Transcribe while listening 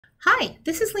Hi,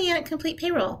 this is Leanne at Complete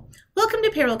Payroll. Welcome to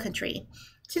Payroll Country.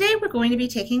 Today we're going to be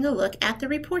taking a look at the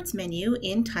Reports menu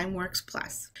in TimeWorks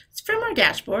Plus. From our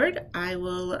dashboard, I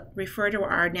will refer to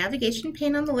our navigation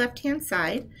pane on the left-hand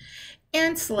side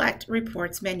and select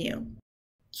Reports menu.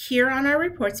 Here on our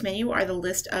Reports menu are the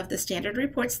list of the standard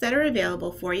reports that are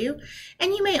available for you,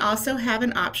 and you may also have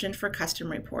an option for custom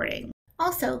reporting.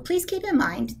 Also, please keep in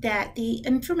mind that the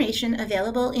information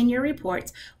available in your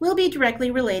reports will be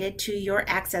directly related to your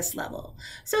access level.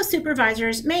 So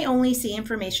supervisors may only see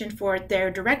information for their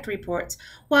direct reports,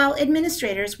 while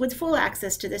administrators with full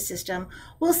access to the system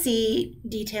will see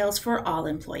details for all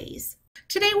employees.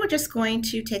 Today we're just going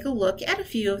to take a look at a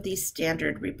few of these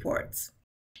standard reports.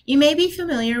 You may be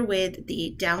familiar with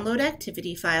the download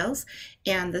activity files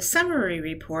and the summary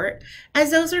report, as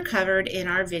those are covered in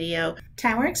our video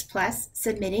TimeWorks Plus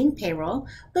Submitting Payroll,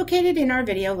 located in our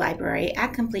video library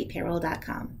at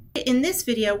CompletePayroll.com. In this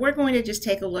video, we're going to just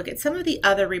take a look at some of the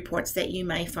other reports that you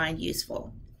may find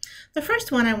useful. The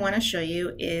first one I want to show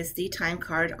you is the Time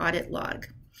Card Audit Log.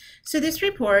 So this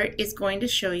report is going to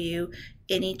show you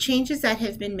any changes that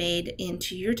have been made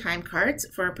into your time cards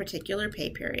for a particular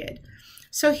pay period.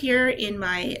 So here in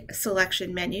my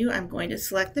selection menu, I'm going to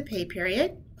select the pay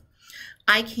period.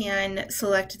 I can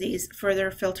select these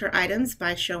further filter items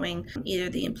by showing either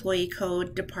the employee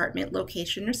code, department,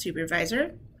 location, or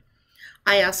supervisor.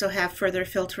 I also have further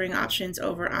filtering options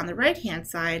over on the right-hand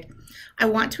side. I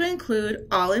want to include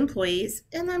all employees,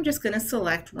 and I'm just going to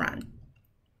select Run.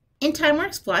 In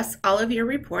TimeWorks Plus, all of your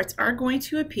reports are going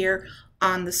to appear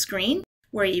on the screen,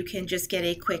 where you can just get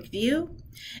a quick view.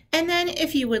 And then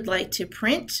if you would like to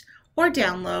print or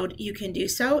download, you can do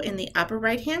so in the upper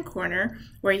right-hand corner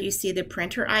where you see the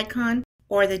printer icon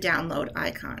or the download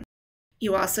icon.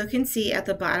 You also can see at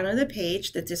the bottom of the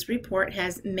page that this report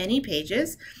has many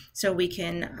pages, so we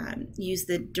can use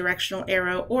the directional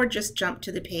arrow or just jump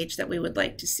to the page that we would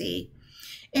like to see.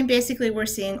 And basically we're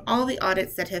seeing all the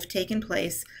audits that have taken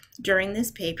place during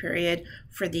this pay period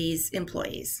for these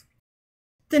employees.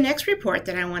 The next report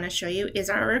that I want to show you is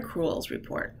our accruals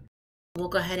report. We'll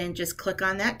go ahead and just click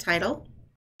on that title.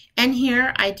 And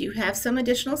here I do have some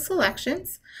additional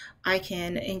selections. I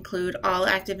can include all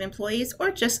active employees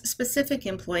or just specific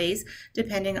employees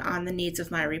depending on the needs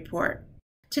of my report.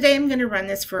 Today I'm going to run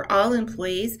this for all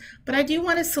employees, but I do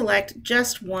want to select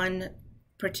just one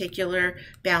particular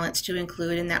balance to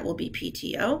include, and that will be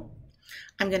PTO.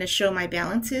 I'm going to show my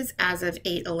balances as of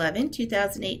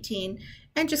 8/11/2018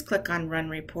 and just click on Run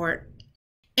Report.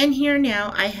 And here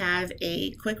now I have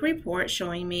a quick report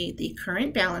showing me the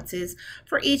current balances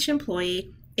for each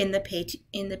employee in the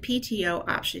PTO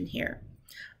option here.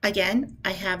 Again,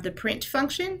 I have the print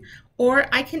function, or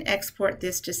I can export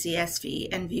this to CSV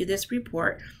and view this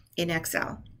report in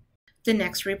Excel. The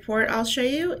next report I'll show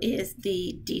you is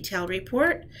the detail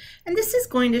report, and this is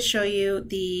going to show you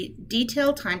the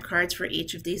detailed time cards for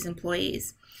each of these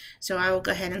employees. So I will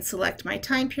go ahead and select my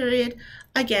time period.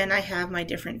 Again, I have my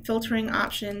different filtering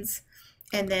options,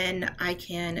 and then I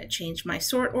can change my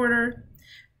sort order.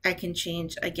 I can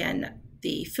change, again,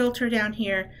 the filter down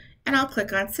here, and I'll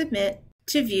click on Submit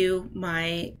to view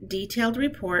my detailed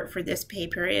report for this pay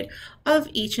period of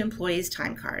each employee's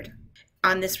time card.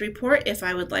 On this report, if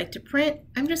I would like to print,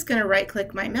 I'm just going to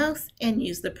right-click my mouse and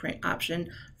use the print option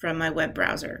from my web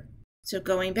browser. So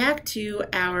going back to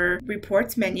our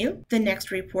reports menu, the next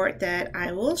report that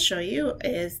I will show you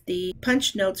is the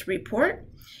Punch Notes report.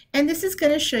 And this is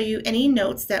going to show you any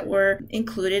notes that were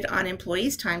included on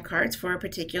employees' time cards for a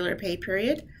particular pay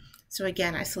period. So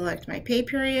again, I select my pay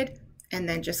period and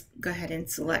then just go ahead and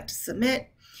select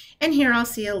Submit. And here I'll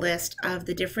see a list of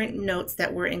the different notes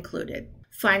that were included.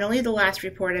 Finally, the last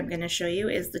report I'm going to show you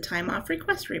is the time off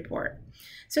request report.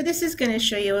 So this is going to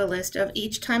show you a list of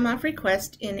each time off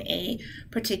request in a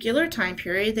particular time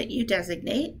period that you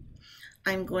designate.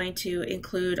 I'm going to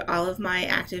include all of my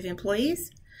active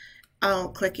employees. I'll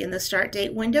click in the start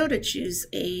date window to choose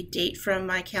a date from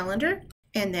my calendar.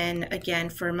 And then again,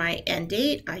 for my end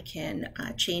date, I can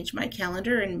change my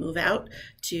calendar and move out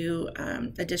to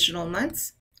additional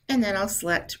months. And then I'll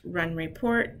select Run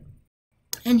Report.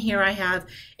 And here I have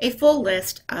a full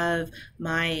list of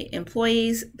my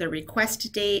employees, the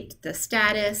request date, the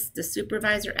status, the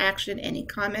supervisor action, any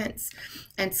comments,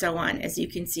 and so on. As you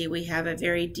can see, we have a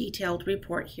very detailed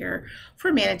report here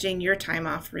for managing your time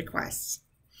off requests.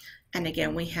 And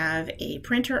again, we have a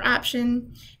printer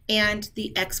option and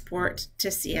the export to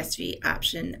CSV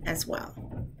option as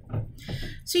well.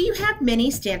 So you have many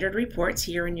standard reports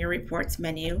here in your reports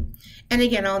menu. And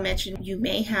again, I'll mention you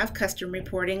may have custom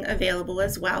reporting available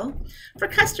as well. For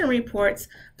custom reports,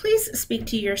 please speak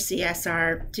to your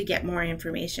CSR to get more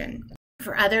information.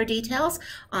 For other details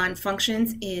on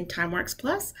functions in TimeWorks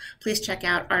Plus, please check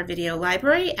out our video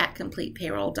library at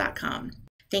CompletePayroll.com.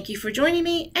 Thank you for joining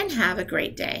me and have a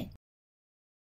great day.